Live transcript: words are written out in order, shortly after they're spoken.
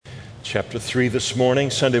chapter 3 this morning.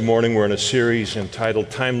 Sunday morning, we're in a series entitled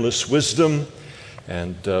Timeless Wisdom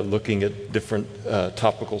and looking at different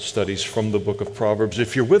topical studies from the book of Proverbs.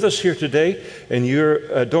 If you're with us here today and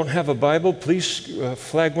you don't have a Bible, please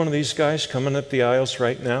flag one of these guys coming up the aisles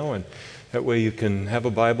right now, and that way you can have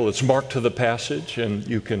a Bible. It's marked to the passage, and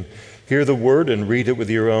you can hear the Word and read it with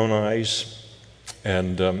your own eyes.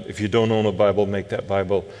 And if you don't own a Bible, make that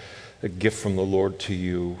Bible a gift from the Lord to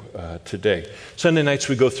you today. Sunday nights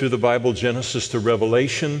we go through the Bible, Genesis to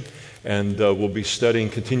Revelation, and we'll be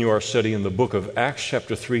continue our study in the book of Acts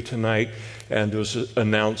chapter 3 tonight, and it was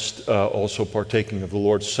announced also partaking of the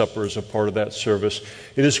Lord's Supper as a part of that service.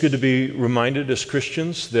 It is good to be reminded as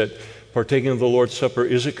Christians that partaking of the Lord's Supper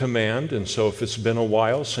is a command, and so if it's been a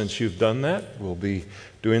while since you've done that, we'll be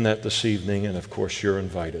doing that this evening, and of course you're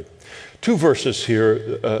invited. Two verses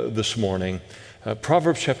here this morning.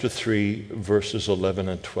 Proverbs chapter 3, verses 11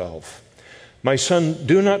 and 12. My son,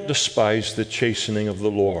 do not despise the chastening of the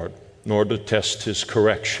Lord, nor detest his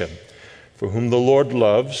correction. For whom the Lord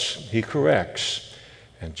loves, he corrects,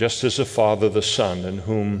 and just as a father the son in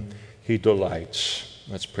whom he delights.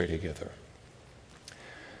 Let's pray together.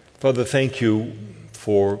 Father, thank you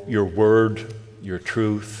for your word, your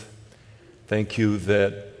truth. Thank you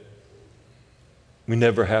that we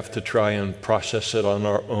never have to try and process it on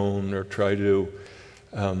our own or try to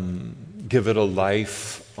give it a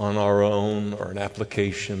life on our own or an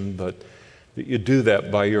application, but that you do that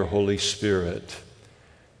by your Holy Spirit.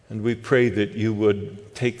 And we pray that you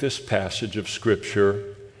would take this passage of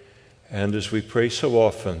Scripture, and as we pray so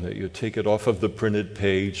often, that you take it off of the printed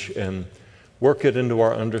page and work it into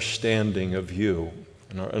our understanding of you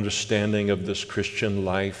and our understanding of this Christian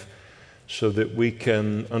life, so that we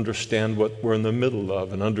can understand what we're in the middle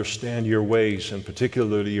of and understand your ways, and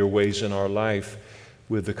particularly your ways in our life,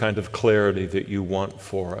 with the kind of clarity that you want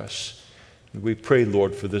for us. And we pray,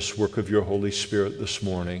 Lord, for this work of your Holy Spirit this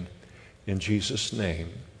morning. In Jesus' name,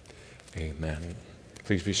 amen.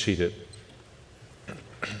 Please be seated.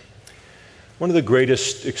 One of the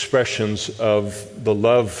greatest expressions of the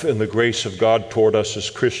love and the grace of God toward us as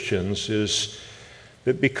Christians is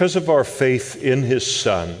that because of our faith in his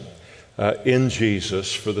Son, in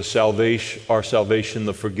Jesus, for our salvation,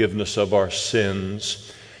 the forgiveness of our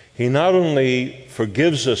sins, he not only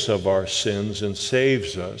forgives us of our sins and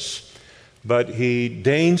saves us, but he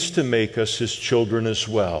deigns to make us his children as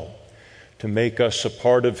well, to make us a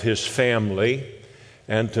part of his family,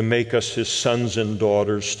 and to make us his sons and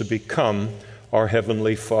daughters, to become our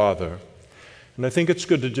Heavenly Father. And I think it's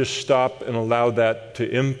good to just stop and allow that to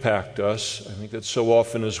impact us. I think that so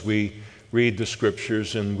often as we read the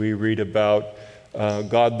Scriptures and we read about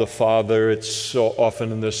God the Father, it's so often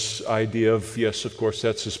in this idea of, yes, of course,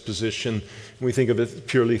 that's his position. We think of it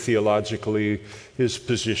purely theologically, his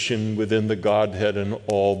position within the Godhead and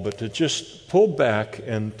all, but to just pull back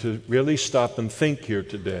and to really stop and think here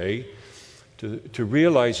today, to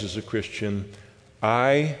realize as a Christian,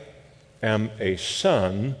 I am a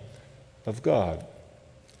son of God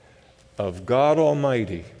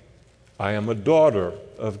Almighty. I am a daughter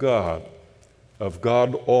of God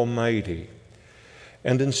Almighty.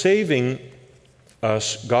 And in saving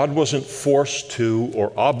us, God wasn't forced to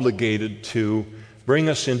or obligated to bring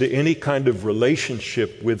us into any kind of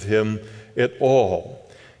relationship with him at all.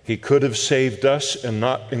 He could have saved us and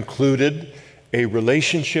not included a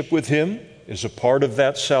relationship with him as a part of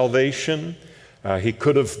that salvation. He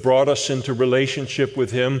could have brought us into relationship with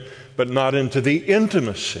him, but not into the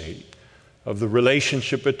intimacy of the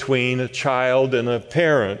relationship between a child and a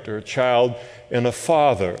parent, or a child and a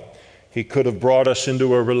father. He could have brought us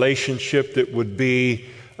into a relationship that would be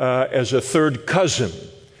as a third cousin,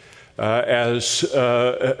 as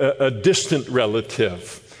a distant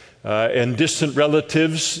relative. And distant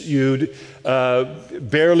relatives you'd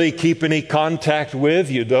barely keep any contact with.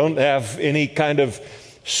 You don't have any kind of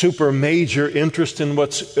super major interest in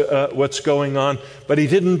what's going on. But he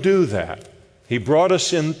didn't do that. He brought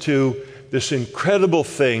us into this incredible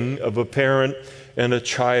thing of a parent and a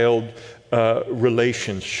child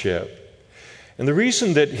relationship. And the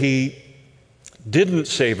reason that he didn't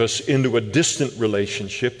save us into a distant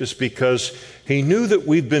relationship is because he knew that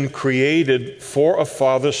we've been created for a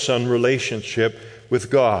father-son relationship with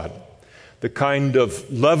God. The kind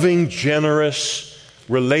of loving, generous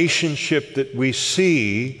relationship that we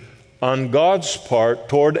see on God's part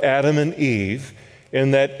toward Adam and Eve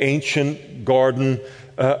in that ancient Garden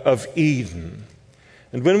of Eden.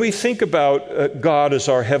 And when we think about God as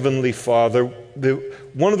our Heavenly Father,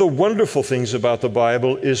 one of the wonderful things about the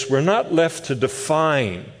Bible is we're not left to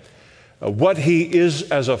define what he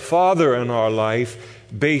is as a father in our life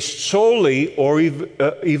based solely or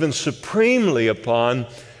even supremely upon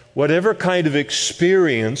whatever kind of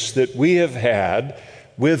experience that we have had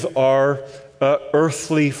with our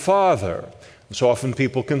earthly father. So often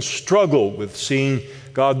people can struggle with seeing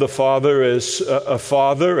God the Father as a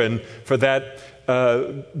father, and for that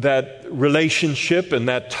relationship and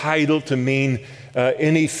that title to mean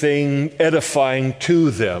anything edifying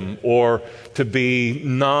to them or to be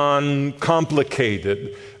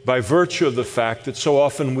non-complicated, by virtue of the fact that so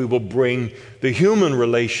often we will bring the human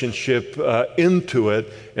relationship into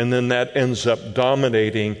it, and then that ends up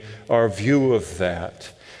dominating our view of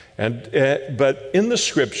that. But in the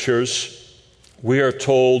Scriptures, we are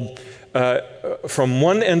told from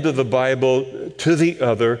one end of the Bible to the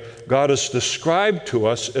other, God is described to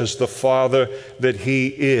us as the Father that He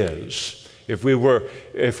is. If we were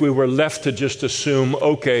left to just assume,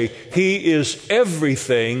 okay, He is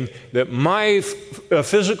everything that my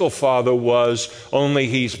physical father was, only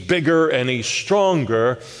He's bigger and He's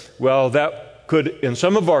stronger, well, that could, in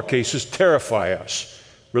some of our cases, terrify us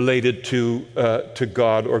related to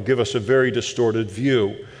God, or give us a very distorted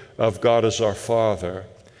view of God as our Father.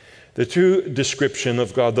 The true description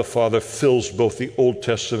of God the Father fills both the Old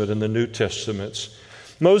Testament and the New Testaments.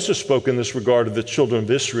 Moses spoke in this regard of the children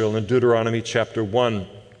of Israel in Deuteronomy chapter 1.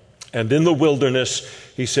 And in the wilderness,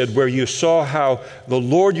 he said, where you saw how the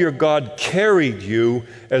Lord your God carried you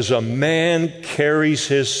as a man carries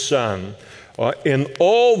his son, in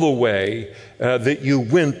all the way that you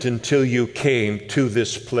went until you came to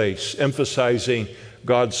this place, emphasizing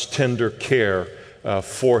God's tender care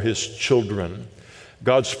for his children.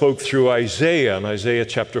 God spoke through Isaiah in Isaiah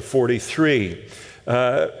chapter 43.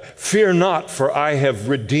 Fear not, for I have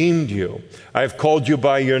redeemed you. I have called you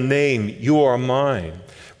by your name. You are mine.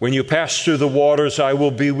 When you pass through the waters, I will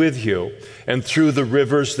be with you, and through the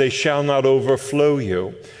rivers, they shall not overflow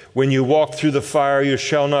you. When you walk through the fire, you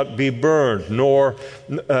shall not be burned, nor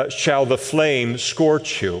shall the flame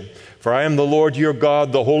scorch you. For I am the Lord your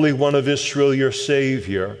God, the Holy One of Israel, your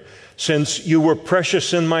Savior. Since you were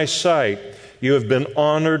precious in my sight, you have been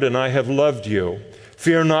honored, and I have loved you.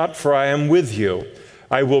 Fear not, for I am with you.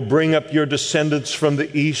 I will bring up your descendants from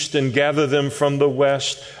the east and gather them from the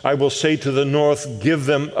west. I will say to the north, give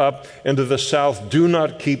them up, and to the south, do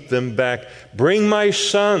not keep them back. Bring my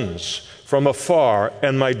sons from afar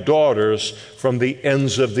and my daughters from the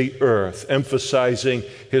ends of the earth, emphasizing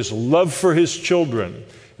his love for his children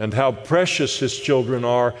and how precious his children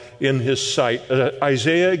are in his sight.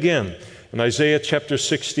 Isaiah again, in Isaiah chapter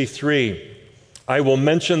 63, I will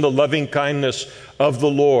mention the loving kindness of the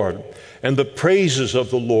Lord and the praises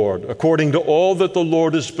of the Lord, according to all that the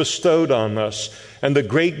Lord has bestowed on us, and the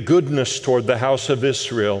great goodness toward the house of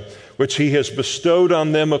Israel, which he has bestowed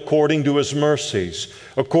on them according to his mercies,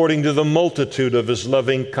 according to the multitude of his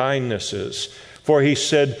loving kindnesses. For he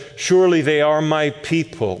said, surely they are my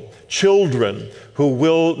people, children who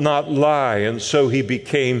will not lie. And so he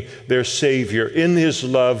became their Savior. In his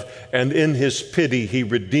love and in his pity, he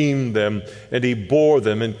redeemed them, and he bore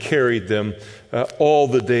them and carried them all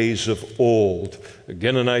the days of old.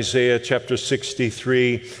 Again in Isaiah chapter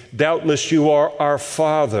 63, doubtless you are our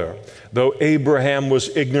father. Though Abraham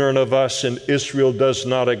was ignorant of us and Israel does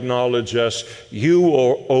not acknowledge us, you,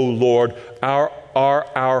 O Lord, are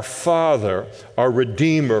our Father, our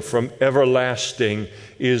Redeemer from everlasting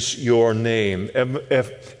is your name,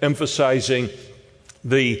 emphasizing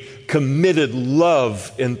the committed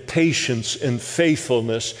love and patience and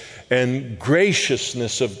faithfulness and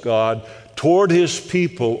graciousness of God toward his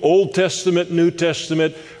people, Old Testament, New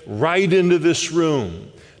Testament, right into this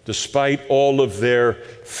room, despite all of their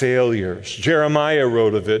failures. Jeremiah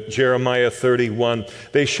wrote of it, Jeremiah 31,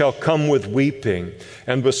 they shall come with weeping,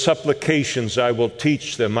 and with supplications I will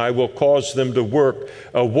teach them. I will cause them to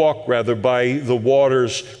walk by the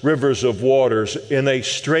waters, rivers of waters, in a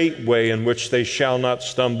straight way in which they shall not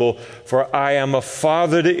stumble. For I am a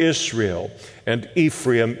father to Israel, and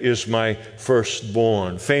Ephraim is my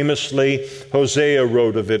firstborn. Famously, Hosea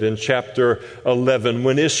wrote of it in chapter 11.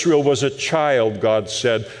 When Israel was a child, God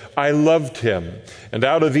said, I loved him, and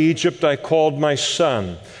out of Egypt I called my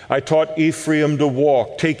son. I taught Ephraim to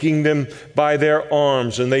walk, taking them by their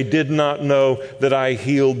arms, and they did not know that I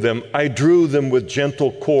healed them. I drew them with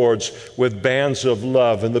gentle cords, with bands of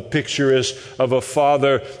love. And the picture is of a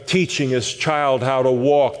father teaching his child how to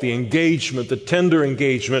walk, the engagement, the tender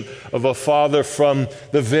engagement of a father from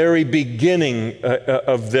the very beginning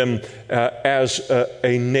of them as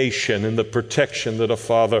a nation, and the protection that a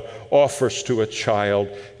father offers to a child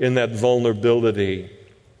in that vulnerability.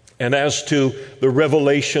 And as to the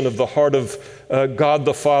revelation of the heart of God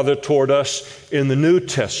the Father toward us in the New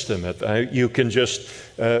Testament, you can just,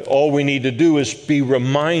 all we need to do is be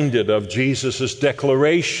reminded of Jesus'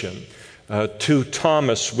 declaration to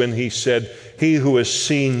Thomas when he said, "He who has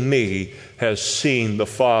seen me has seen the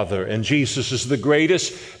Father." And Jesus is the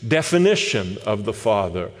greatest definition of the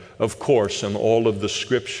Father, of course, in all of the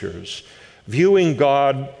Scriptures. Viewing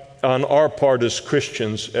God on our part as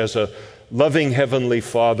Christians as a loving Heavenly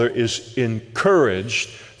Father is encouraged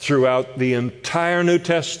throughout the entire New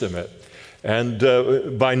Testament, and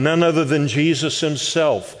by none other than Jesus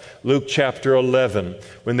himself. Luke chapter 11,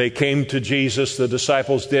 when they came to Jesus, the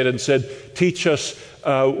disciples did, and said, "Teach us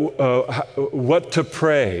what to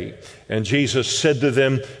pray." And Jesus said to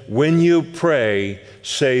them, "When you pray,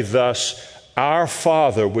 say thus, 'Our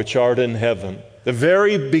Father which art in heaven.'" The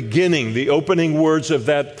very beginning, the opening words of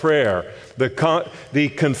that prayer, the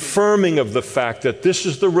confirming of the fact that this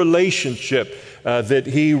is the relationship that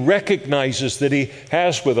he recognizes that he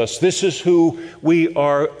has with us. This is who we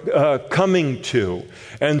are coming to.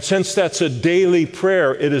 And since that's a daily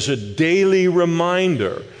prayer, it is a daily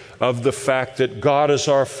reminder of the fact that God is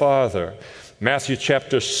our Father. Matthew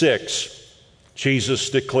chapter 6, Jesus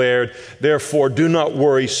declared, "Therefore do not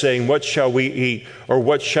worry, saying, 'What shall we eat? Or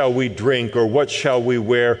what shall we drink? Or what shall we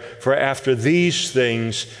wear? For after these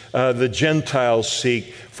things the Gentiles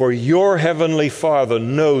seek. For your heavenly Father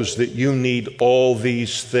knows that you need all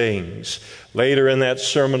these things.'" Later in that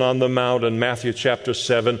Sermon on the Mount in Matthew chapter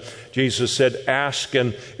 7, Jesus said, "Ask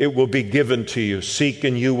and it will be given to you. Seek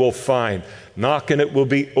and you will find. Knock and it will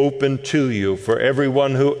be opened to you. For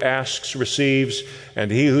everyone who asks receives,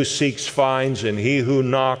 and he who seeks finds, and he who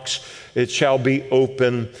knocks it shall be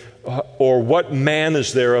open. Or what man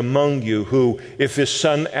is there among you who, if his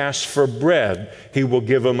son asks for bread, he will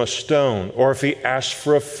give him a stone? Or if he asks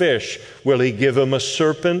for a fish, will he give him a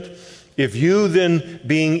serpent? If you then,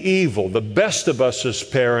 being evil," the best of us as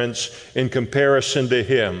parents in comparison to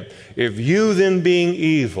him, "if you then, being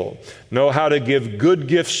evil, know how to give good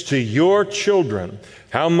gifts to your children,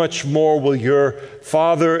 how much more will your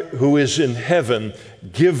Father who is in heaven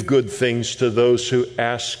give good things to those who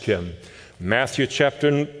ask him?" Matthew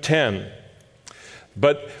chapter 10,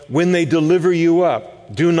 "But when they deliver you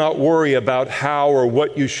up, do not worry about how or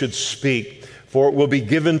what you should speak, for it will be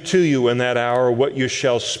given to you in that hour what you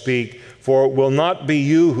shall speak. For it will not be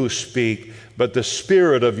you who speak, but the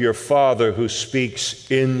Spirit of your Father who speaks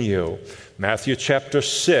in you." Matthew chapter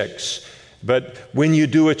 6, "But when you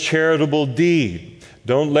do a charitable deed,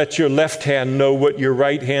 don't let your left hand know what your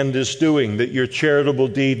right hand is doing, that your charitable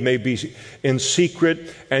deed may be in secret,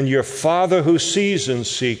 and your Father who sees in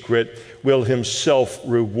secret will himself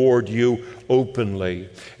reward you openly."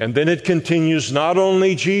 And then it continues, not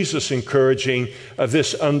only Jesus encouraging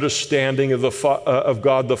this understanding of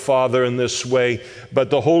God the Father in this way, but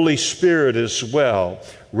the Holy Spirit as well.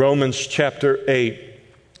 Romans chapter 8,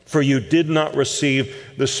 "For you did not receive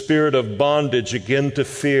the spirit of bondage again to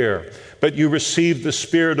fear, but you received the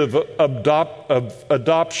spirit of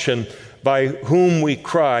adoption, by whom we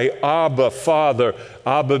cry, 'Abba, Father,'"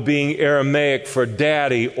 Abba being Aramaic for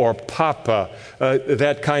daddy or papa,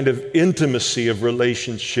 that kind of intimacy of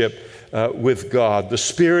relationship with God. The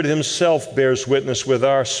Spirit himself bears witness with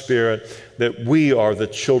our spirit that we are the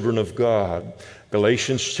children of God.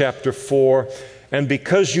 Galatians chapter 4, "And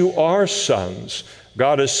because you are sons,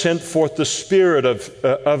 God has sent forth the Spirit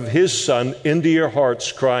of his Son into your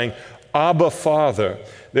hearts, crying, 'Abba, Father.'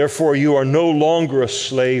 Therefore you are no longer a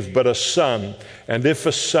slave, but a son. And if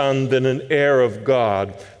a son, then an heir of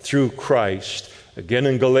God through Christ." Again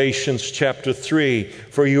in Galatians chapter 3,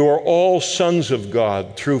 "For you are all sons of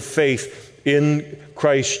God through faith in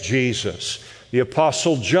Christ Jesus." The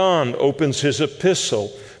Apostle John opens his epistle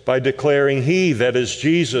by declaring, "He," that is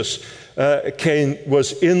Jesus,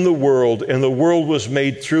 was in the world, and the world was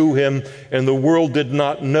made through him, and the world did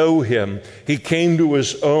not know him. He came to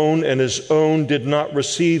his own, and his own did not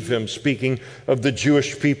receive him," speaking of the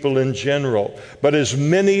Jewish people in general. "But as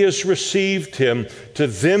many as received him, to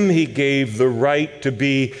them he gave the right to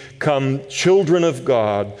become children of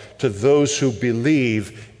God, to those who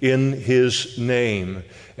believe in his name."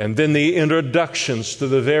 And then the introductions to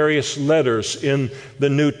the various letters in the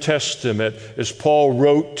New Testament, as Paul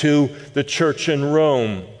wrote to the church in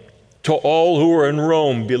Rome, "To all who are in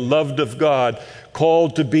Rome, beloved of God,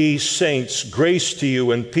 called to be saints, grace to you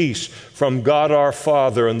and peace from God our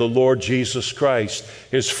Father and the Lord Jesus Christ."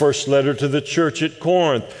 His first letter to the church at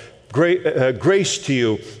Corinth, grace to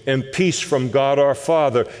you and peace from God our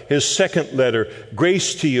Father. His second letter,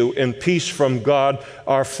 grace to you and peace from God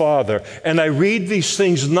our Father. And I read these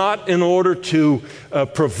things not in order to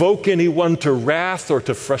provoke anyone to wrath or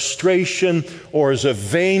to frustration or as a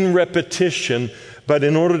vain repetition, but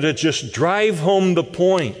in order to just drive home the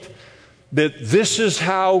point that this is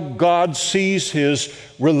how God sees his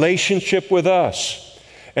relationship with us.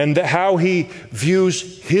 and how he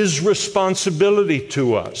views his responsibility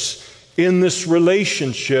to us in this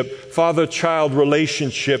relationship, father-child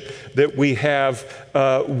relationship that we have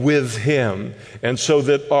with him. And so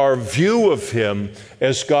that our view of him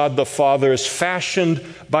as God the Father is fashioned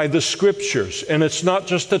by the Scriptures. And it's not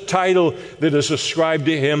just a title that is ascribed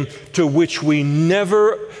to him to which we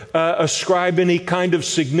never ascribe any kind of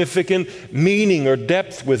significant meaning or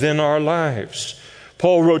depth within our lives.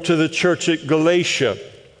 Paul wrote to the church at Galatia,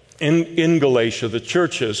 in Galatia, the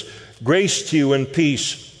churches, "Grace to you and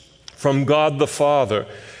peace from God the Father."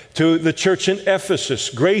 To the church in Ephesus,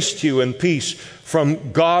 "Grace to you and peace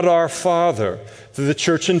from God our Father." To the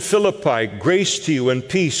church in Philippi, "Grace to you and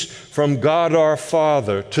peace from God our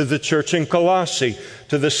Father." To the church in Colossae,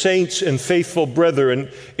 to the saints and faithful brethren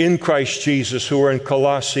in Christ Jesus who are in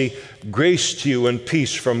Colossae, "Grace to you and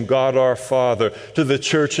peace from God our Father." To the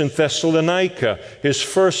church in Thessalonica, his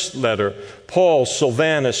first letter, Paul,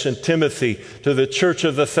 Silvanus, and Timothy, to the church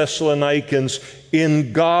of the Thessalonians,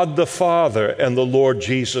 in God the Father and the Lord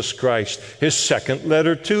Jesus Christ. His second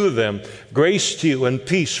letter to them, "Grace to you and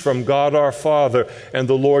peace from God our Father and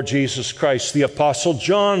the Lord Jesus Christ." The Apostle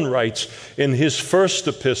John writes in his first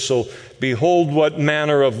epistle, "Behold what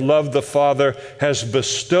manner of love the Father has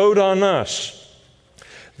bestowed on us,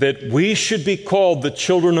 that we should be called the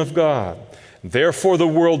children of God. Therefore the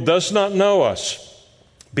world does not know us,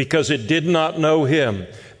 because it did not know him.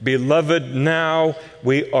 Beloved, now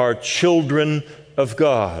we are children of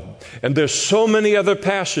God." And there's so many other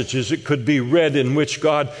passages that could be read in which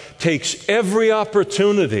God takes every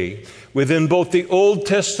opportunity within both the Old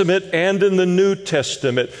Testament and in the New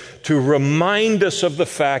Testament to remind us of the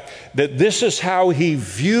fact that this is how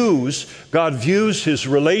God views his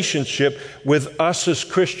relationship with us as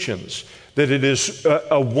Christians. That it is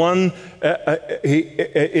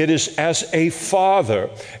it is as a father,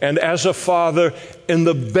 and as a father in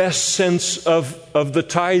the best sense of the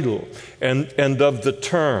title and of the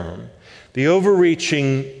term. The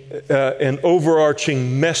overreaching and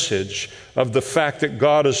overarching message of the fact that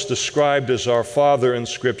God is described as our Father in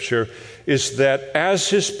Scripture is that as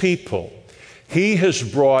his people, he has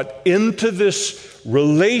brought into this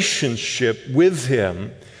relationship with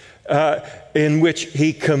him in which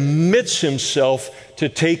he commits himself to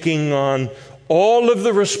taking on all of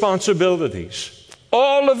the responsibilities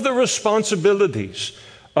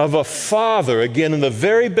of a father, again, in the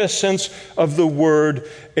very best sense of the word,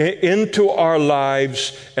 into our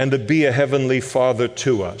lives, and to be a heavenly Father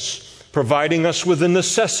to us, providing us with the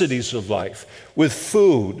necessities of life, with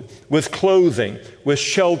food, with clothing, with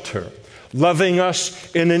shelter, loving us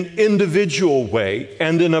in an individual way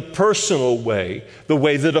and in a personal way, the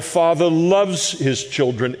way that a father loves his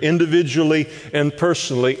children individually and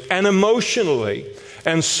personally and emotionally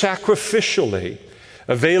and sacrificially,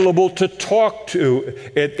 available to talk to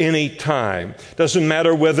at any time. Doesn't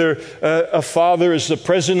matter whether a father is the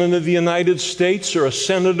President of the United States or a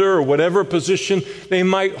senator or whatever position they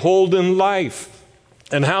might hold in life,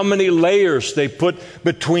 and how many layers they put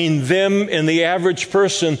between them and the average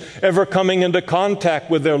person ever coming into contact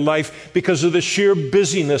with their life because of the sheer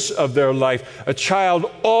busyness of their life. A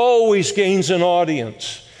child always gains an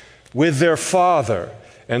audience with their father,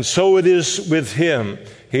 and so it is with him.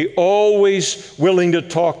 He always willing to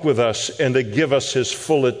talk with us and to give us his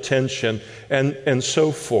full attention, and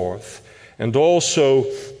so forth. And also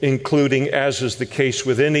including, as is the case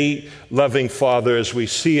with any loving father, as we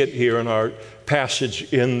see it here in our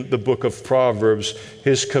passage in the book of Proverbs,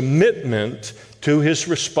 his commitment to his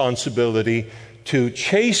responsibility to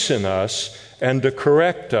chasten us and to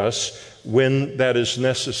correct us when that is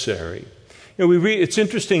necessary. You know, it's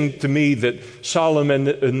interesting to me that Solomon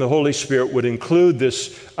and the Holy Spirit would include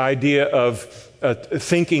this idea of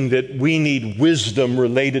thinking that we need wisdom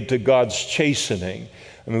related to God's chastening.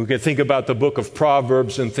 I mean, we can think about the book of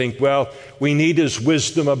Proverbs and think, well, we need his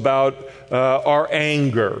wisdom about our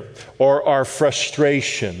anger or our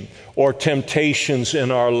frustration or temptations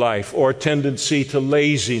in our life or tendency to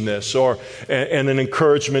laziness and an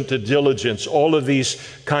encouragement to diligence, all of these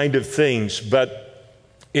kind of things. But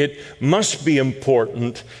it must be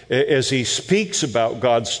important as he speaks about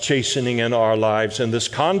God's chastening in our lives in this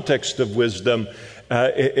context of wisdom.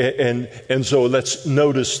 And so let's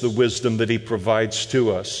notice the wisdom that he provides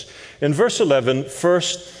to us. In verse 11,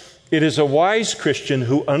 first, it is a wise Christian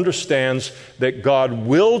who understands that God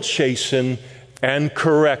will chasten and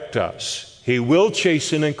correct us. He will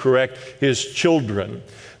chasten and correct his children.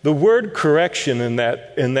 The word correction in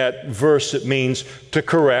that verse, it means to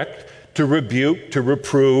correct, to rebuke, to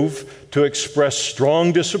reprove, to express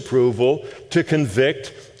strong disapproval, to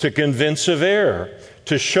convict, to convince of error,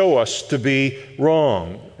 to show us to be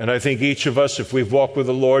wrong. And I think each of us, if we've walked with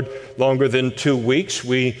the Lord longer than 2 weeks,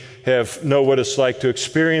 we know what it's like to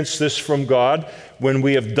experience this from God when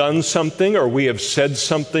we have done something or we have said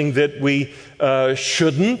something that we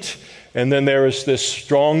shouldn't. And then there is this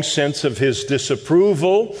strong sense of His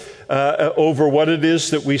disapproval over what it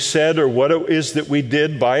is that we said or what it is that we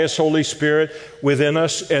did by His Holy Spirit within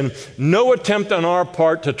us. And no attempt on our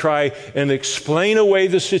part to try and explain away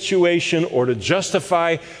the situation or to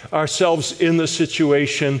justify ourselves in the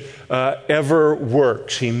situation ever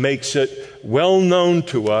works. He makes it well known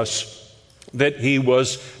to us that He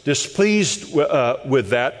was displeased with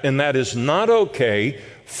that, and that is not okay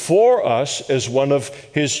for us as one of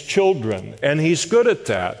His children. And He's good at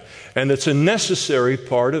that. And it's a necessary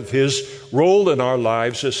part of His role in our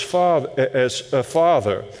lives as a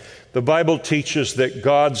father. The Bible teaches that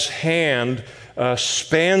God's hand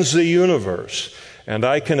spans the universe. And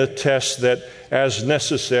I can attest that as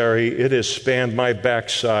necessary, it has spanned my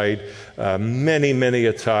backside many, many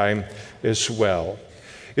a time as well.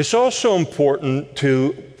 It's also important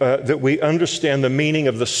that we understand the meaning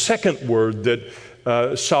of the second word that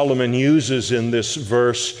Solomon uses in this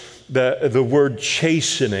verse, the word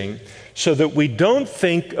chastening, so that we don't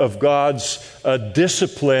think of God's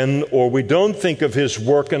discipline, or we don't think of His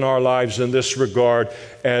work in our lives in this regard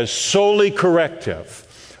as solely corrective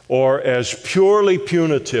or as purely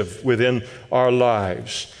punitive within our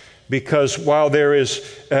lives. Because while there is,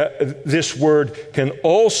 this word can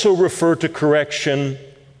also refer to correction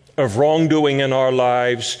of wrongdoing in our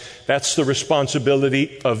lives. That's the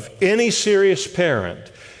responsibility of any serious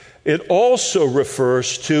parent. It also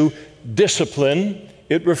refers to discipline.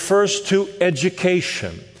 It refers to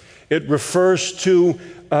education. It refers to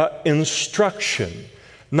instruction.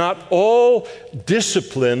 Not all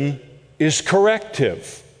discipline is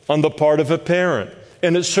corrective on the part of a parent.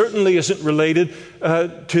 And it certainly isn't related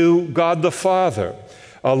to God the Father.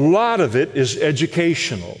 A lot of it is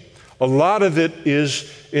educational. A lot of it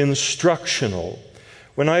is instructional.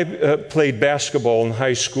 When I played basketball in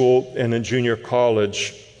high school and in junior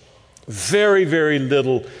college, very, very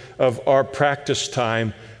little of our practice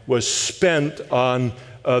time was spent on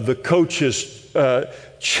the coaches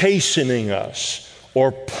chastening us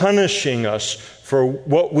or punishing us for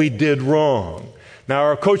what we did wrong. Now,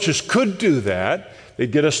 our coaches could do that.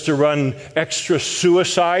 They'd get us to run extra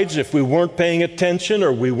suicides if we weren't paying attention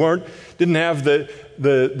or we didn't have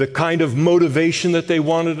the kind of motivation that they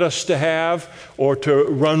wanted us to have, or to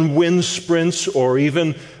run wind sprints, or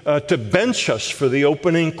even to bench us for the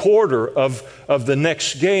opening quarter of the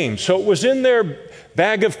next game. So it was in their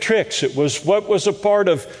bag of tricks. It was what was a part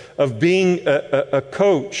of being a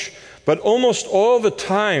coach. But almost all the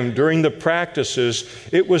time during the practices,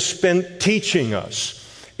 it was spent teaching us,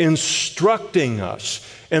 instructing us,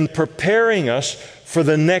 and preparing us for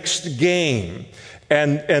the next game.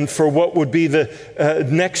 And for what would be the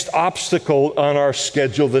next obstacle on our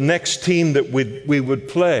schedule, the next team that we would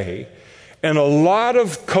play. And a lot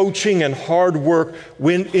of coaching and hard work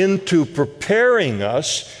went into preparing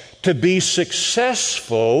us to be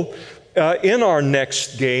successful in our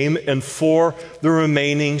next game and for the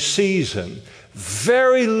remaining season.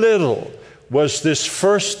 Very little was this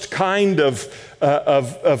first kind of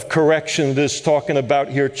correction that is talking about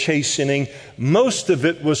here, chastening. Most of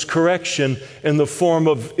it was correction in the form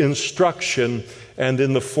of instruction and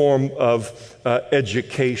in the form of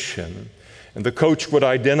education. And the coach would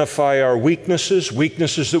identify our weaknesses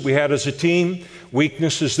that we had as a team,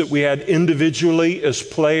 weaknesses that we had individually as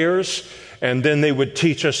players, and then they would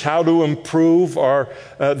teach us how to improve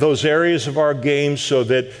those areas of our game so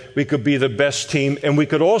that we could be the best team, and we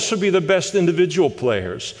could also be the best individual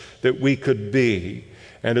players that we could be.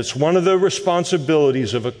 And it's one of the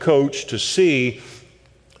responsibilities of a coach to see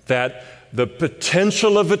that the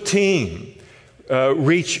potential of a team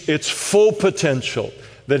reach its full potential,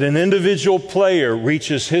 that an individual player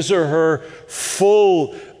reaches his or her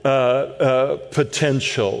full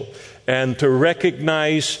potential, and to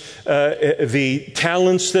recognize the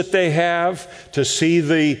talents that they have, to see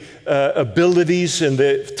the abilities and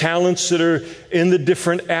the talents that are in the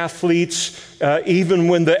different athletes, even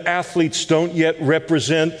when the athletes don't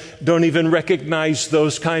even recognize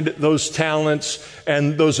those talents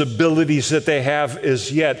and those abilities that they have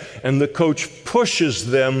as yet. And the coach pushes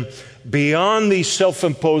them beyond these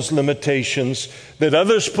self-imposed limitations that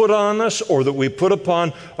others put on us or that we put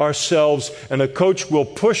upon ourselves, and a coach will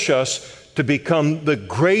push us to become the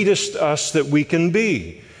greatest us that we can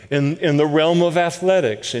be in the realm of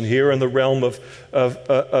athletics and here in the realm of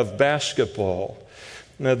basketball.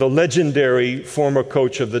 Now, the legendary former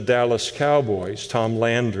coach of the Dallas Cowboys, Tom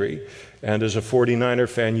Landry, And as a 49er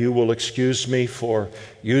fan, you will excuse me for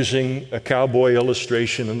using a cowboy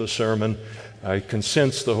illustration in the sermon. I can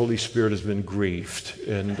sense the Holy Spirit has been grieved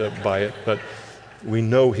by it, but we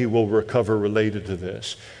know he will recover related to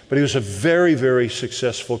this. But he was a very, very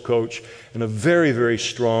successful coach and a very, very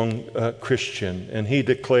strong Christian. And he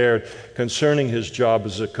declared concerning his job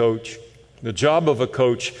as a coach, the job of a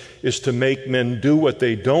coach is to make men do what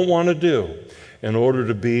they don't want to do in order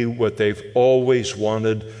to be what they've always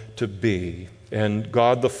wanted to be. And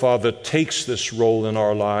God the Father takes this role in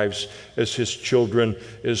our lives as his children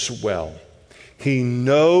as well. He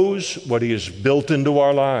knows what he has built into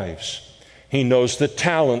our lives. He knows the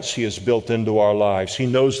talents he has built into our lives. He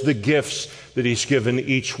knows the gifts that he's given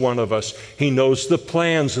each one of us. He knows the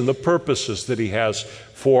plans and the purposes that he has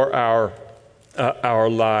for our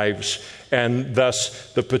lives, and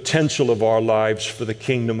thus the potential of our lives for the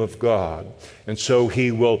kingdom of God. And so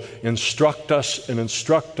he will instruct us and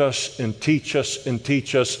instruct us and teach us and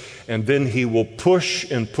teach us, and then he will push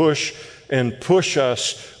and push and push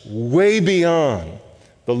us way beyond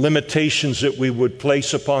the limitations that we would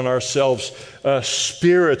place upon ourselves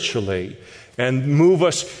spiritually, and move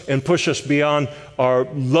us and push us beyond our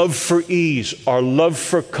love for ease, our love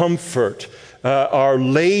for comfort, our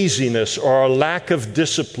laziness or our lack of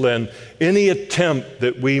discipline, any attempt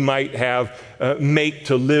that we might make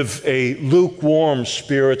to live a lukewarm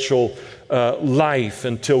spiritual life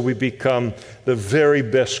until we become the very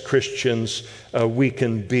best Christians we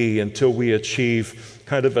can be, until we achieve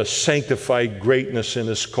kind of a sanctified greatness in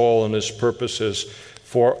his call and his purposes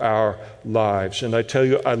for our lives. And I tell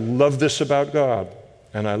you, I love this about God,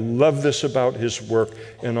 and I love this about his work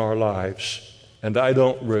in our lives. And I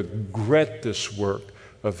don't regret this work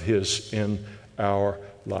of his in our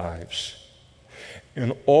lives.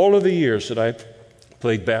 In all of the years that I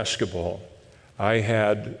played basketball, I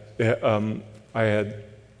had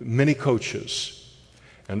many coaches,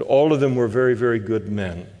 and all of them were very, very good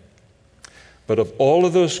men. But of all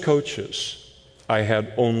of those coaches, I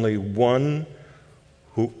had only one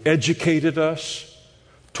who educated us,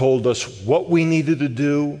 told us what we needed to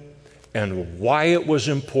do and why it was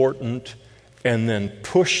important, and then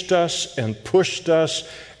pushed us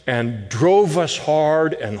and drove us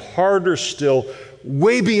hard and harder still,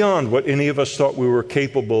 way beyond what any of us thought we were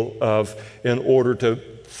capable of, in order to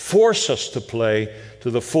force us to play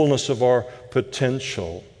to the fullness of our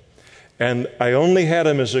potential. And I only had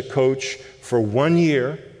him as a coach for 1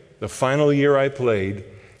 year, the final year I played,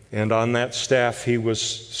 and on that staff he was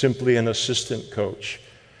simply an assistant coach.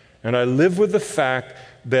 And I live with the fact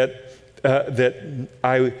that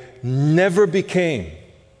I never became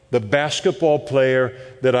the basketball player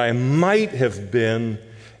that I might have been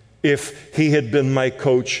if he had been my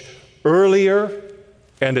coach earlier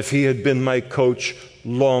and if he had been my coach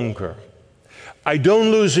longer. I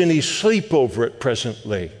don't lose any sleep over it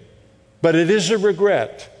presently, but it is a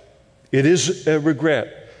regret. It is a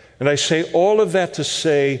regret. And I say all of that to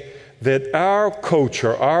say that our coach,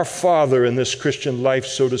 or our father in this Christian life,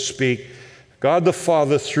 so to speak, God the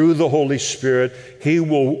Father, through the Holy Spirit, he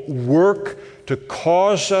will work to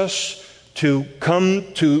cause us to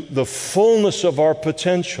come to the fullness of our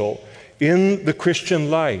potential in the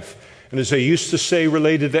Christian life. And as they used to say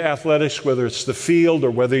related to athletics, whether it's the field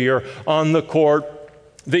or whether you're on the court,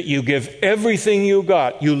 that you give everything you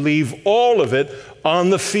got. You leave all of it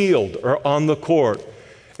on the field or on the court.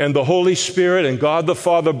 And the Holy Spirit and God the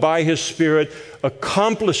Father, by his Spirit,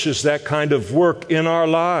 accomplishes that kind of work in our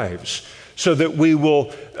lives, so that we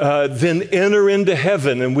will then enter into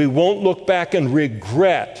heaven, and we won't look back and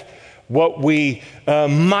regret what we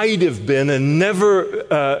might have been and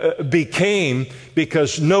never became,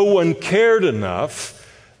 because no one cared enough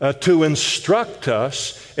to instruct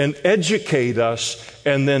us and educate us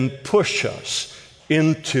and then push us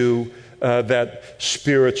into that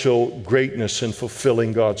spiritual greatness and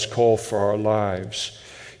fulfilling God's call for our lives.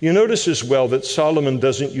 You notice as well that Solomon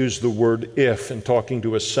doesn't use the word if in talking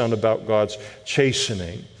to his son about God's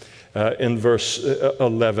chastening. In verse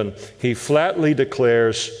 11, he flatly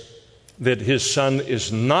declares that his son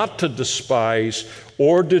is not to despise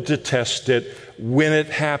or to detest it when it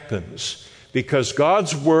happens, because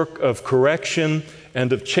God's work of correction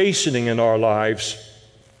and of chastening in our lives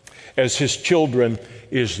as his children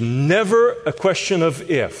is never a question of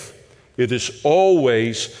if. It is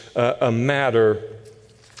always a matter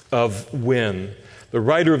of when. The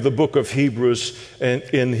writer of the book of Hebrews,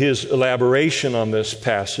 in his elaboration on this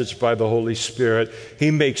passage by the Holy Spirit,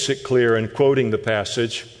 he makes it clear in quoting the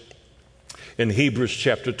passage in Hebrews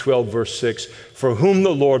chapter 12, verse 6, "For whom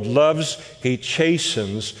the Lord loves, he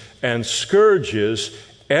chastens and scourges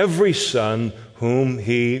every son whom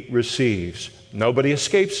he receives." Nobody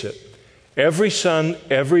escapes it. every son,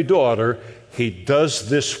 every daughter, He does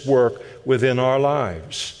this work within our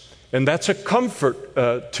lives. And that's a comfort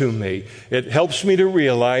to me. It helps me to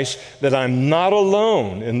realize that I'm not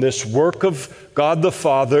alone in this work of God the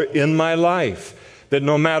Father in my life. That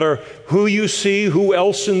no matter who you see, who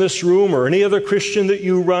else in this room, or any other Christian that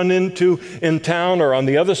you run into in town or on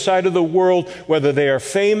the other side of the world, whether they are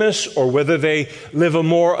famous or whether they live a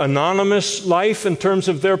more anonymous life in terms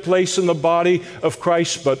of their place in the body of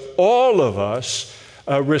Christ, but all of us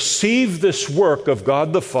receive this work of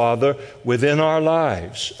God the Father within our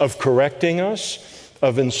lives, of correcting us,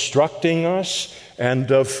 of instructing us, and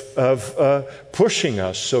of pushing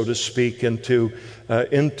us, so to speak, into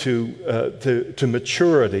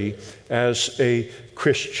maturity as a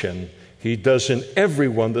Christian. He does in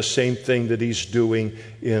everyone the same thing that He's doing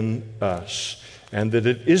in us. And that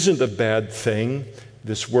it isn't a bad thing,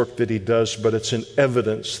 this work that He does, but it's an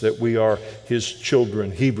evidence that we are His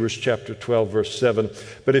children. Hebrews chapter 12, verse 7.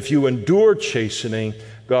 But if you endure chastening,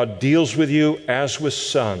 God deals with you as with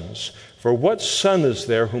sons. For what son is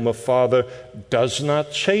there whom a father does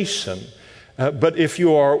not chasten? But if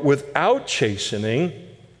you are without chastening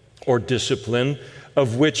or discipline,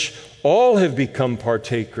 of which all have become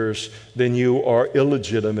partakers, then you are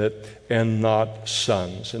illegitimate and not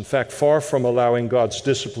sons. In fact, far from allowing God's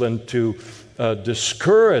discipline to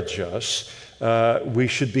discourage us, we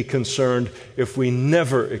should be concerned if we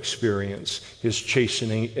never experience His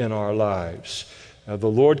chastening in our lives. The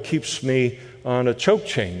Lord keeps me on a choke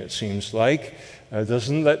chain, it seems like.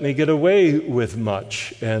 Doesn't let me get away with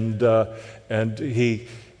much. And he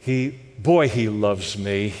loves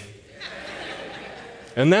me.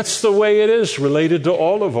 And that's the way it is related to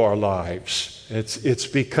all of our lives. It's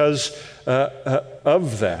because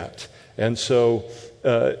of that. And so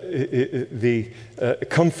the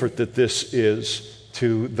comfort that this is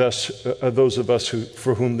to those of us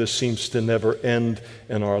for whom this seems to never end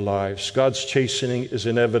in our lives. God's chastening is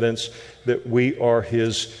an evidence that we are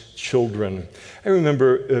His children. I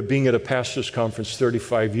remember being at a pastor's conference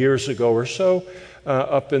 35 years ago or so,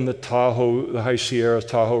 up in the High Sierra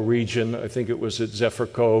Tahoe region. I think it was at Zephyr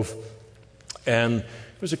Cove. And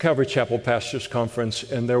it was a Calvary Chapel pastor's conference,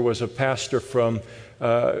 and there was a pastor from,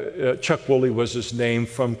 Chuck Woolley was his name,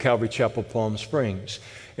 from Calvary Chapel, Palm Springs.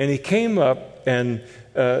 And he came up and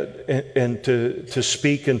to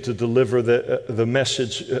speak and to deliver a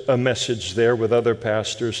message there with other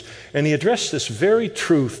pastors. And he addressed this very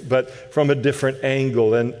truth, but from a different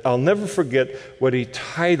angle. And I'll never forget what he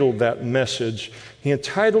titled that message. He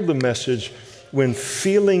entitled the message, "When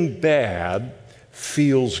Feeling Bad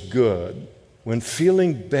Feels Good." When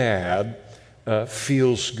feeling bad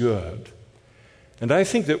feels good. And I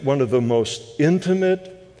think that one of the most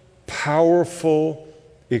intimate, powerful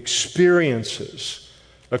experiences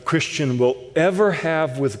a Christian will ever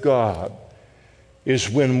have with God is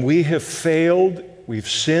when we have failed, we've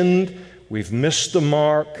sinned, we've missed the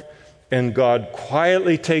mark, and God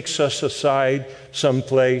quietly takes us aside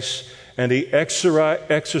someplace and He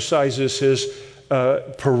exercises His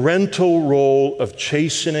parental role of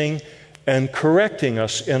chastening and correcting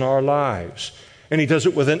us in our lives. And He does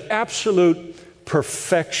it with an absolute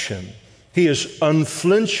perfection. He is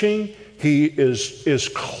unflinching. He is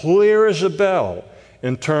clear as a bell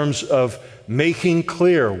in terms of making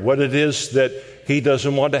clear what it is that He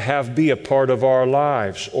doesn't want to have be a part of our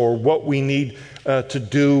lives or what we need to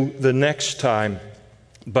do the next time.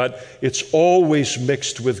 But it's always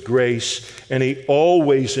mixed with grace, and He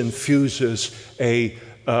always infuses a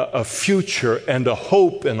future and a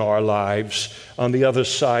hope in our lives on the other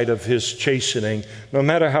side of His chastening, no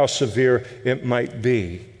matter how severe it might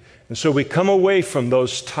be. And so we come away from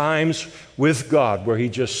those times with God where He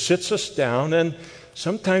just sits us down, and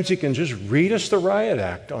sometimes He can just read us the riot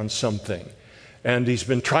act on something. And He's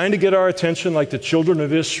been trying to get our attention like the children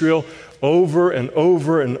of Israel over and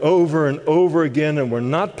over and over and over again, and we're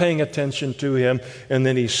not paying attention to Him. And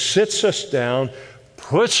then He sits us down,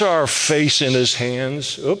 puts our face in His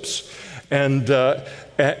hands, and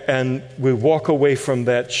we walk away from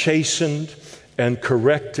that chastened and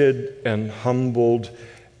corrected and humbled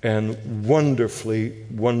and wonderfully,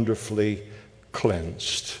 wonderfully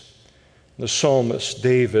cleansed. The psalmist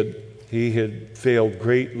David, he had failed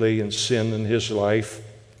greatly in sin in his life,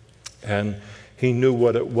 and he knew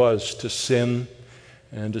what it was to sin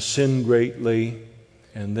and to sin greatly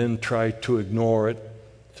and then try to ignore it,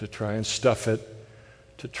 to try and stuff it,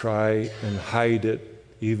 to try and hide it,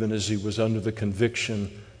 even as he was under the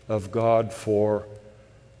conviction of God for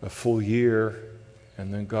a full year.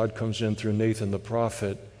 And then God comes in through Nathan the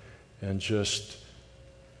prophet and just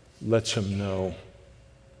lets him know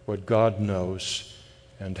what God knows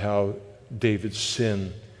and how David's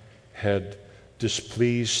sin had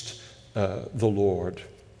displeased the Lord.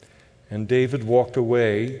 And David walked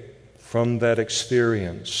away from that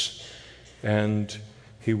experience, and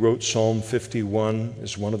he wrote Psalm 51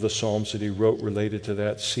 is one of the psalms that he wrote related to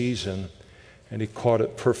that season, and he caught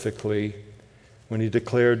it perfectly when he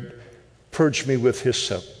declared, "Purge me with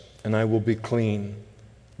hyssop, and I will be clean.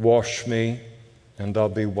 Wash me, and I'll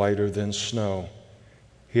be whiter than snow."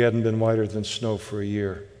 He hadn't been whiter than snow for a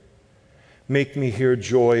year. "Make me hear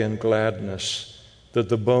joy and gladness, that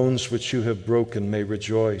the bones which you have broken may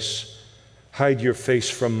rejoice. Hide your face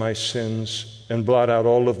from my sins and blot out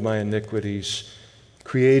all of my iniquities.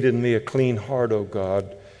 Create in me a clean heart, O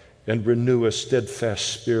God, and renew a steadfast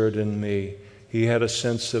spirit in me." He had a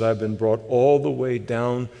sense that I've been brought all the way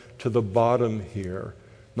down to the bottom here,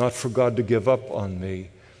 not for God to give up on me,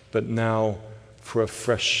 but now for a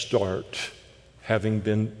fresh start, having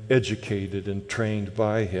been educated and trained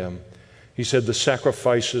by Him. He said the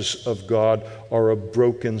sacrifices of God are a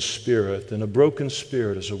broken spirit, and a broken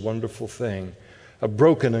spirit is a wonderful thing. A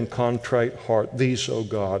broken and contrite heart, these, O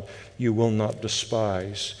God, you will not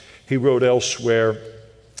despise. He wrote elsewhere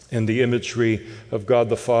in the imagery of God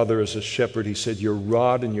the Father as a shepherd, he said, "Your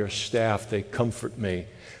rod and your staff, they comfort me."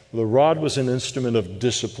 The rod was an instrument of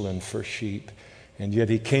discipline for sheep, and yet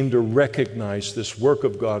he came to recognize this work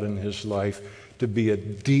of God in his life to be a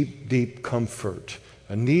deep, deep comfort,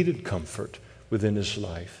 a needed comfort within his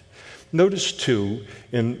life. Notice, too,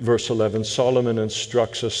 in verse 11, Solomon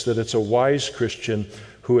instructs us that it's a wise Christian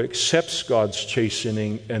who accepts God's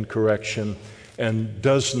chastening and correction and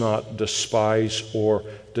does not despise or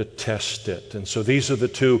detest it. And so these are the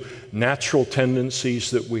two natural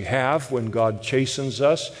tendencies that we have when God chastens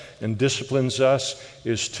us and disciplines us,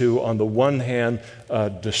 is to, on the one hand,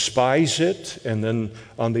 despise it, and then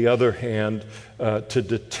on the other hand, to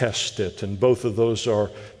detest it. And both of those are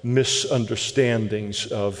misunderstandings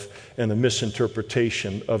of and a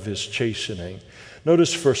misinterpretation of his chastening.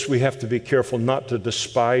 Notice first, we have to be careful not to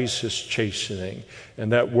despise his chastening.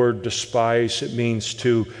 And that word despise, it means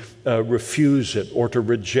to refuse it or to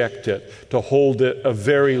reject it, to hold it a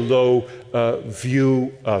very low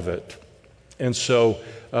view of it. And so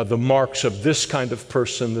the marks of this kind of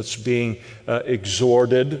person that's being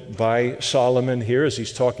exhorted by Solomon here as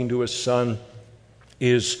he's talking to his son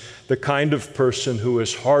is the kind of person who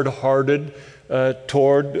is hard-hearted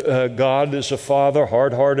toward God as a father,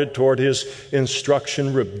 hard-hearted toward his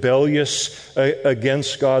instruction, rebellious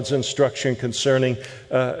against God's instruction concerning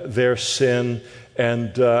their sin,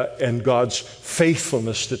 and God's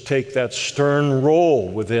faithfulness to take that stern role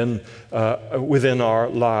within our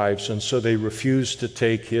lives. And so they refuse to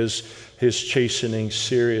take his chastening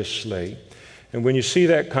seriously. And when you see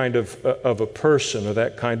that kind of a person or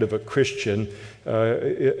that kind of a Christian,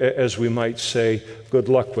 as we might say, good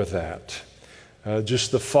luck with that.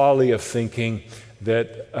 Just the folly of thinking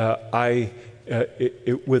that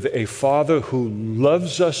with a Father who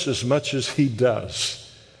loves us as much as He does,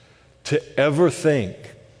 to ever think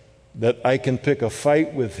that I can pick a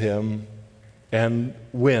fight with Him and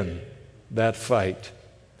win that fight.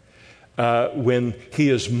 When He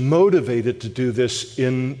is motivated to do this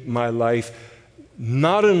in my life,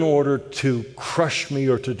 not in order to crush me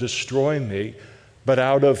or to destroy me, but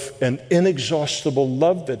out of an inexhaustible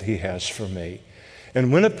love that He has for me.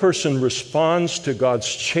 And when a person responds to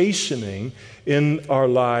God's chastening in our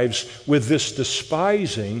lives with this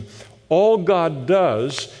despising, all God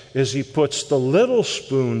does is He puts the little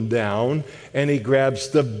spoon down and He grabs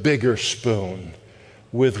the bigger spoon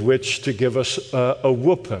with which to give us a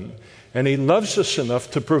whooping. And He loves us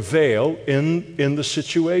enough to prevail in the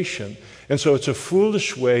situation. And so it's a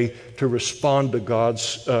foolish way to respond to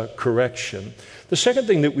God's correction. The second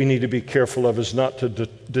thing that we need to be careful of is not to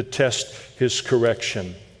detest His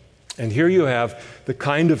correction. And here you have the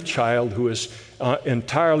kind of child who is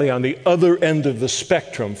entirely on the other end of the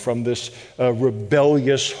spectrum from this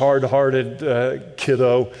rebellious, hard-hearted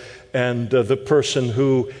kiddo, and the person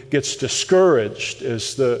who gets discouraged,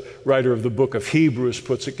 as the writer of the book of Hebrews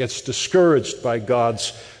puts it, gets discouraged by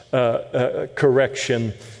God's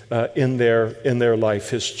correction in their life,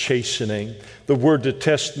 His chastening. The word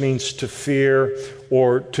detest means to fear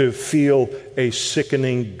or to feel a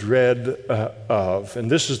sickening dread of. And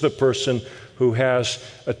this is the person who has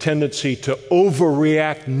a tendency to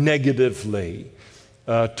overreact negatively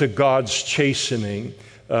to God's chastening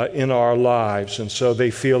in our lives. And so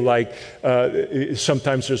they feel like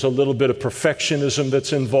sometimes there's a little bit of perfectionism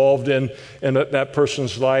that's involved in that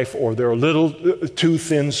person's life, or they're a little too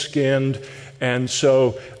thin-skinned, And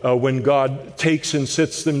so when God takes and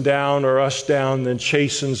sits them down or us down, then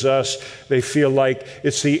chastens us, they feel like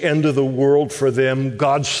it's the end of the world for them.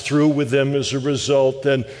 God's through with them as a result.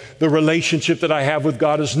 And the relationship that I have with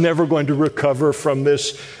God is never going to recover from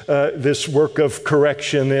this work of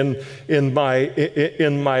correction in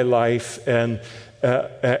my life. And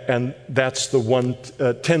that's the one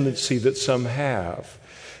tendency that some have.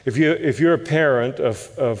 If you're a parent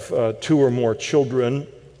of two or more children,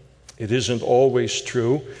 it isn't always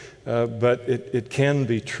true, but it can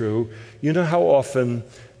be true. You know how often,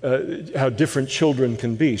 how different children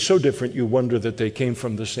can be. So different you wonder that they came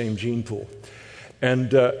from the same gene pool.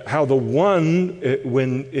 And how the one,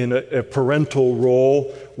 when in a parental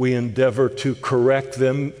role, we endeavor to correct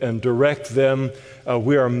them and direct them,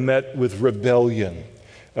 we are met with rebellion.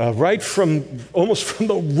 Right almost from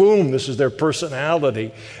the womb, this is their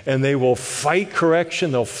personality, and they will fight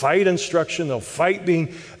correction, they'll fight instruction, they'll fight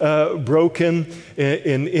being broken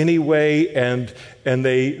in any way, and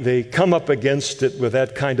they come up against it with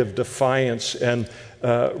that kind of defiance and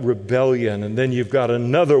rebellion. And then you've got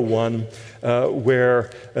another one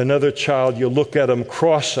where another child, you look at them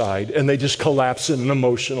cross-eyed, and they just collapse in an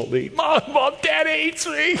emotional heap. Mom, Dad hates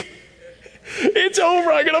me. It's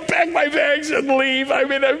over. I'm going to pack my bags and leave. I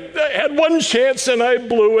mean, I had one chance and I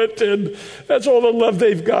blew it, and that's all the love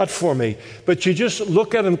they've got for me. But you just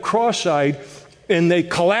look at them cross-eyed, and they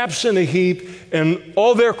collapse in a heap, and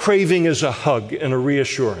all they're craving is a hug and a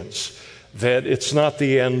reassurance that it's not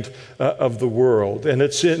the end of the world. And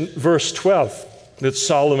it's in verse 12 that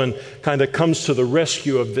Solomon kind of comes to the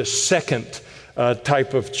rescue of this second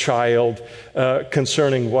type of child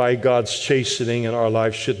concerning why God's chastening in our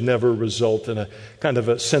lives should never result in a kind of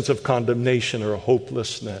a sense of condemnation or a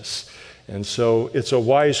hopelessness. And so it's a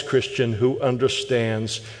wise Christian who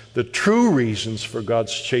understands the true reasons for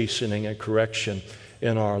God's chastening and correction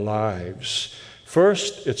in our lives.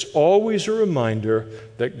 First, it's always a reminder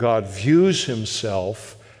that God views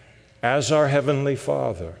himself as our Heavenly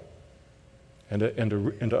Father, and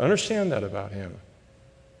to understand that about him.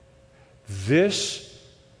 This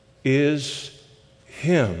is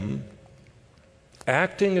him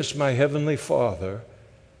acting as my Heavenly Father,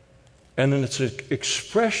 and it's an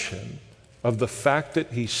expression of the fact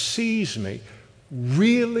that he sees me,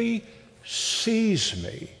 really sees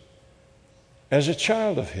me as a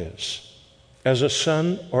child of his, as a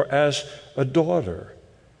son or as a daughter.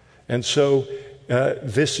 And so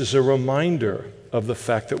this is a reminder of the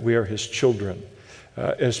fact that we are his children.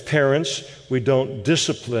 As parents, we don't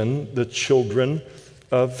discipline the children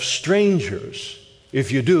of strangers.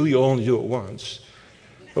 If you do, you'll only do it once.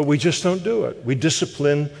 But we just don't do it. We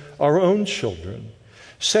discipline our own children.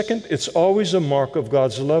 Second, it's always a mark of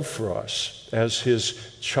God's love for us as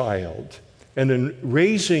his child. And in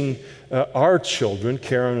raising our children,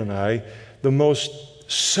 Karen and I, the most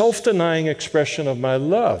self-denying expression of my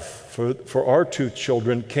love for our two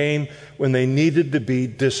children came when they needed to be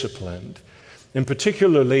disciplined. And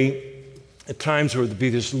particularly at times where there'd be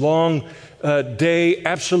this long day,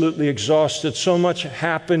 absolutely exhausted, so much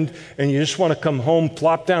happened, and you just want to come home,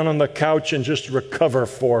 plop down on the couch, and just recover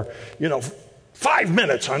for, 5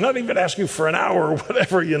 minutes. I'm not even asking for an hour or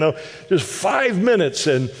whatever, just 5 minutes,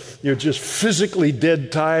 and you're just physically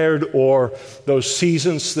dead tired, or those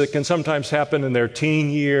seasons that can sometimes happen in their teen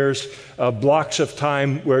years, blocks of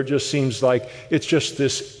time where it just seems like it's just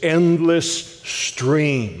this endless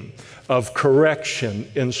stream of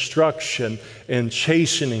correction, instruction, and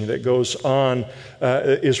chastening that goes on,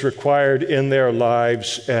 is required in their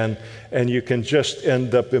lives, and you can just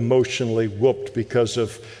end up emotionally whooped because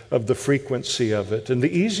of the frequency of it. And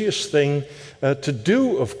the easiest thing to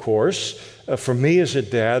do, of course, for me as a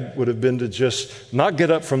dad, would have been to just not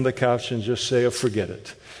get up from the couch and just say, forget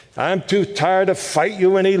it. I'm too tired to fight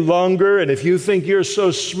you any longer, and if you think you're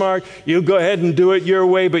so smart, you go ahead and do it your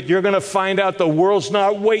way, but you're going to find out the world's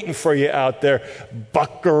not waiting for you out there,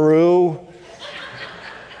 buckaroo.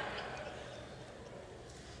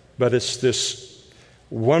 But it's this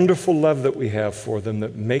wonderful love that we have for them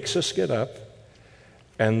that makes us get up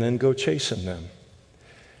and then go chasing them.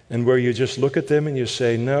 And where you just look at them and you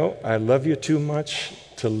say, no, I love you too much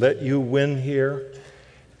to let you win here.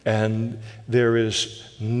 And there is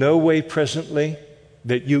no way presently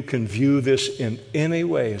that you can view this in any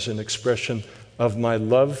way as an expression of my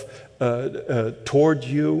love toward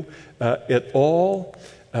you at all,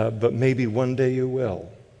 but maybe one day you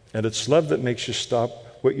will. And it's love that makes you stop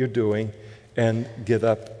what you're doing and get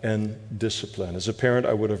up and discipline. As a parent,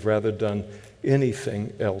 I would have rather done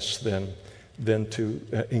anything else than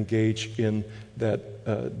to engage in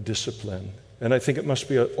that discipline. And I think it must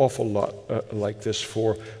be an awful lot like this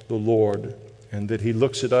for the Lord and that he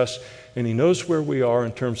looks at us and he knows where we are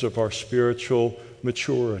in terms of our spiritual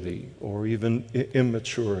maturity or even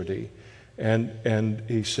immaturity. And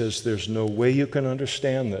he says, there's no way you can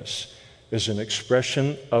understand this as an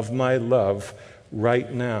expression of my love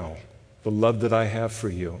right now, the love that I have for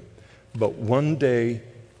you. But one day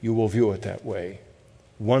you will view it that way.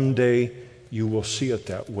 One day you will see it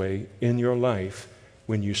that way in your life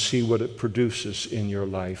when you see what it produces in your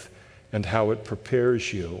life and how it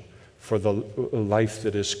prepares you for the life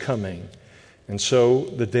that is coming. And so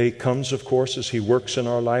the day comes, of course, as he works in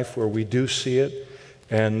our life where we do see it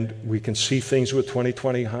and we can see things with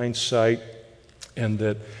 20/20 hindsight, and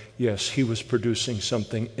that, yes, he was producing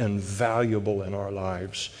something invaluable in our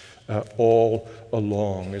lives all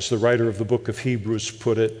along. As the writer of the book of Hebrews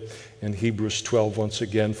put it in Hebrews 12 once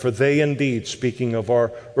again, for they indeed, speaking of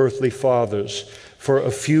our earthly fathers, for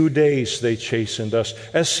a few days they chastened us,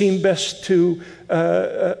 as seemed best to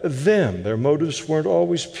them. Their motives weren't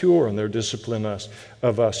always pure in their discipline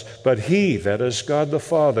of us. But he, that is God the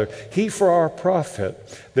Father, he for our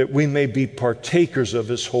profit, that we may be partakers of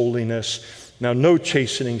his holiness. Now, no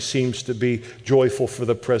chastening seems to be joyful for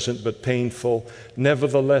the present, but painful.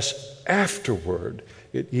 Nevertheless, afterward,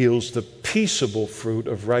 it yields the peaceable fruit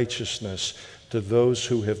of righteousness to those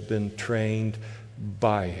who have been trained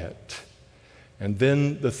by it. And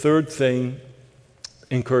then the third thing,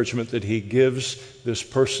 encouragement that he gives this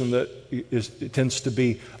person that tends to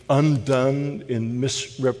be undone in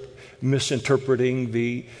misinterpreting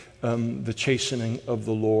the chastening of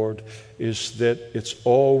the Lord, is that it's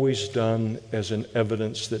always done as an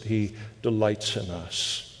evidence that he delights in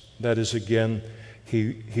us. That is, again,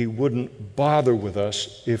 he wouldn't bother with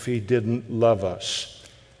us if he didn't love us.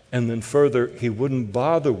 And then further, he wouldn't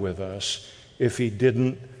bother with us if he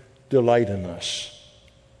didn't delight in us.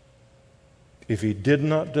 If he did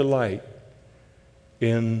not delight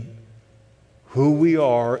in who we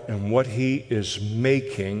are and what he is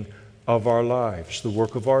making of our lives, the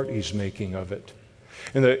work of art he's making of it.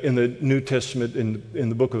 In the New Testament, in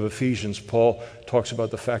the book of Ephesians, Paul talks about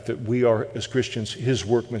the fact that we are, as Christians, his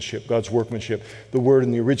workmanship, God's workmanship. The word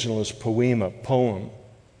in the original is poema, poem.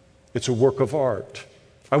 It's a work of art.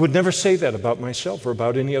 I would never say that about myself or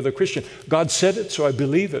about any other Christian. God said it, so I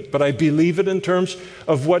believe it. But I believe it in terms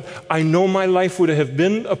of what I know my life would have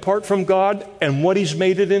been apart from God and what he's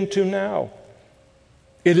made it into now.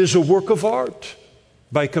 It is a work of art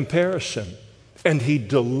by comparison. And he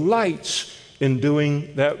delights in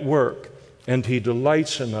doing that work. And he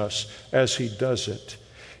delights in us as he does it.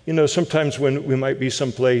 You know, sometimes when we might be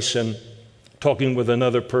someplace and talking with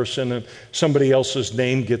another person and somebody else's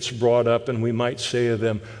name gets brought up and we might say to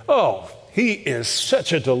them, oh, he is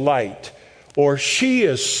such a delight, or she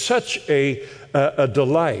is such a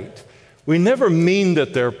delight. We never mean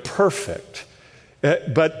that they're perfect,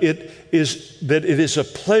 but it is a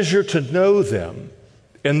pleasure to know them.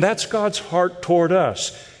 And that's God's heart toward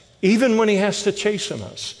us, even when he has to chasten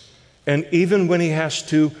us and even when he has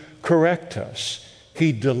to correct us.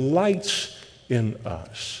 He delights in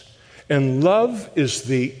us. And love is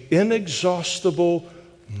the inexhaustible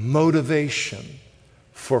motivation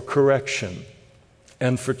for correction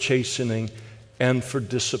and for chastening and for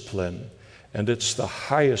discipline. And it's the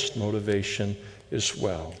highest motivation as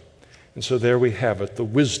well. And so there we have it, the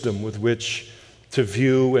wisdom with which to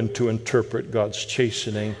view and to interpret God's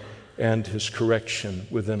chastening and his correction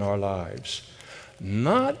within our lives.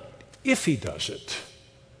 Not if he does it,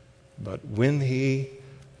 but when he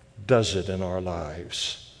does it in our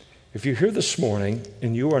lives. If you're here this morning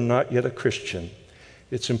and you are not yet a Christian,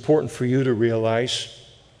 it's important for you to realize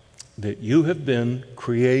that you have been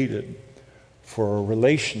created for a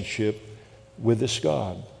relationship with this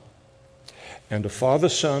God. And a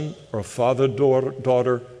father-son or a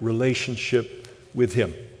father-daughter relationship with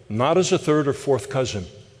him. Not as a third or fourth cousin.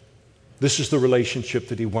 This is the relationship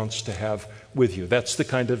that he wants to have with you. That's the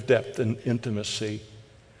kind of depth and intimacy.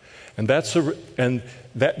 And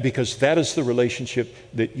because that is the relationship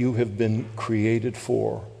that you have been created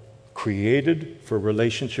for. Created for a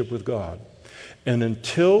relationship with God. And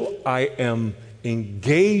until I am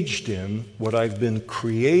engaged in what I've been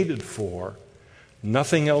created for,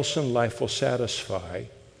 nothing else in life will satisfy,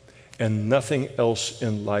 and nothing else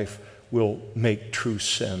in life will make true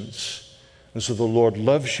sense. And so the Lord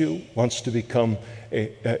loves you, wants to become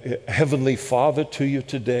a heavenly Father to you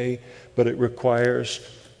today, but it requires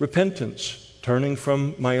repentance, turning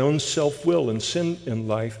from my own self-will and sin in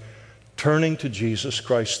life, turning to Jesus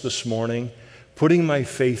Christ this morning, putting my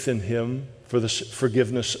faith in him for the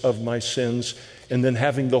forgiveness of my sins, and then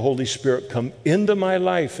having the Holy Spirit come into my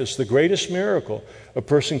life as the greatest miracle a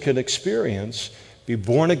person can experience, be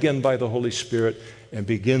born again by the Holy Spirit, and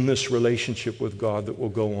begin this relationship with God that will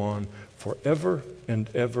go on forever and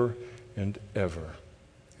ever and ever.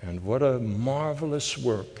 And what a marvelous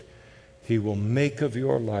work He will make of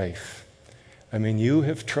your life. I mean, you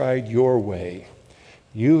have tried your way.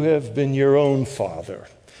 You have been your own father.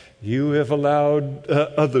 You have allowed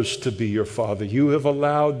others to be your father. You have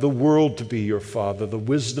allowed the world to be your father, the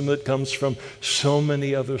wisdom that comes from so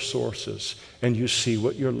many other sources. And you see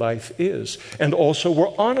what your life is. And also,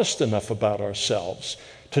 we're honest enough about ourselves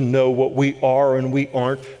to know what we are and we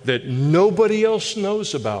aren't, that nobody else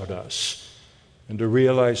knows about us. And to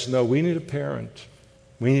realize, no, we need a parent.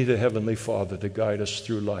 We need a Heavenly Father to guide us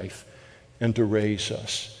through life and to raise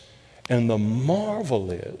us. And the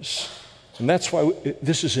marvel is, and that's why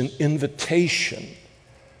this is an invitation.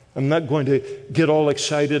 I'm not going to get all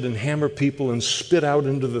excited and hammer people and spit out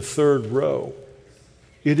into the third row.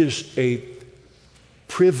 It is a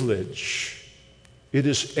privilege. It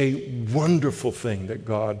is a wonderful thing that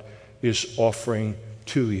God is offering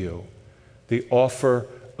to you. The offer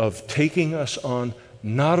of taking us on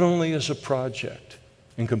not only as a project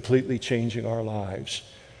and completely changing our lives,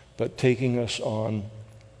 but taking us on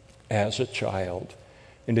as a child.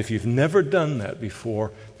 And if you've never done that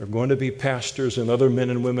before, there are going to be pastors and other men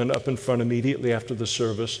and women up in front immediately after the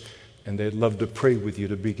service, and they'd love to pray with you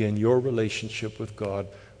to begin your relationship with God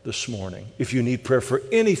this morning. If you need prayer for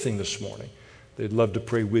anything this morning, they'd love to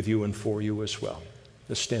pray with you and for you as well.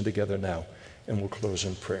 Let's stand together now, and we'll close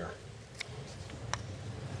in prayer.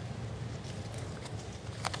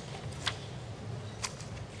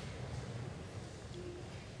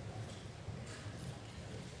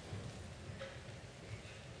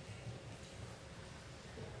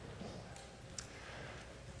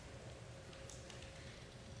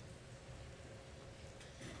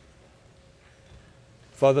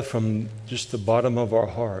 Father, from just the bottom of our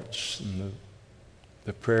hearts, and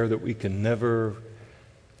the prayer that we can never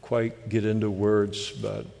quite get into words,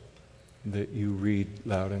 but that you read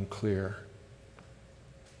loud and clear.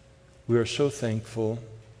 We are so thankful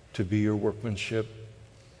to be your workmanship.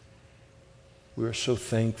 We are so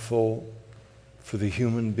thankful for the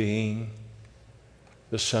human being,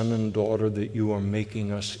 the son and daughter that you are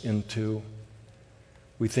making us into.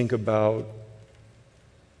 We think about,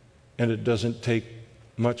 and it doesn't take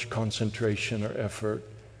much concentration or effort,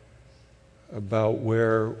 about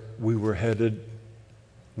where we were headed,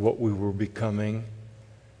 what we were becoming,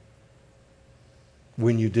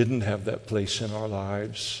 when you didn't have that place in our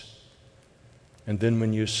lives. And then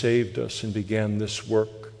when you saved us and began this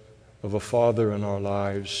work of a father in our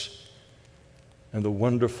lives, and the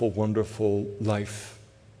wonderful, wonderful life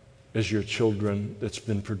as your children that's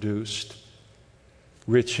been produced,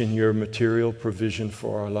 rich in your material provision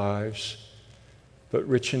for our lives, but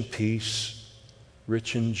rich in peace,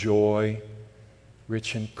 rich in joy,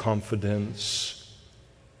 rich in confidence,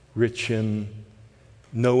 rich in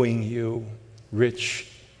knowing you, rich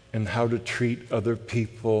in how to treat other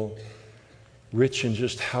people, rich in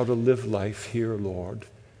just how to live life here, Lord.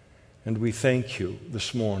 And we thank you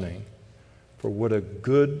this morning for what a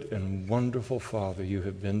good and wonderful Father you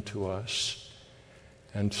have been to us,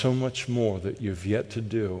 and so much more that you've yet to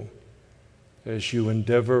do as you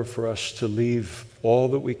endeavor for us to leave all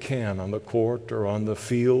that we can on the court or on the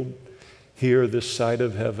field here this side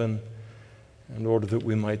of heaven, in order that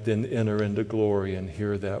we might then enter into glory and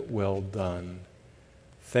hear that well done.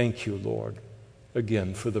 Thank you, Lord,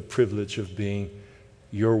 again for the privilege of being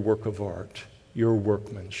your work of art, your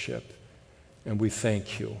workmanship. And we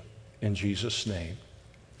thank you in Jesus' name.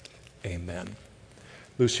 Amen.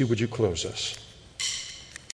 Lucy, would you close us?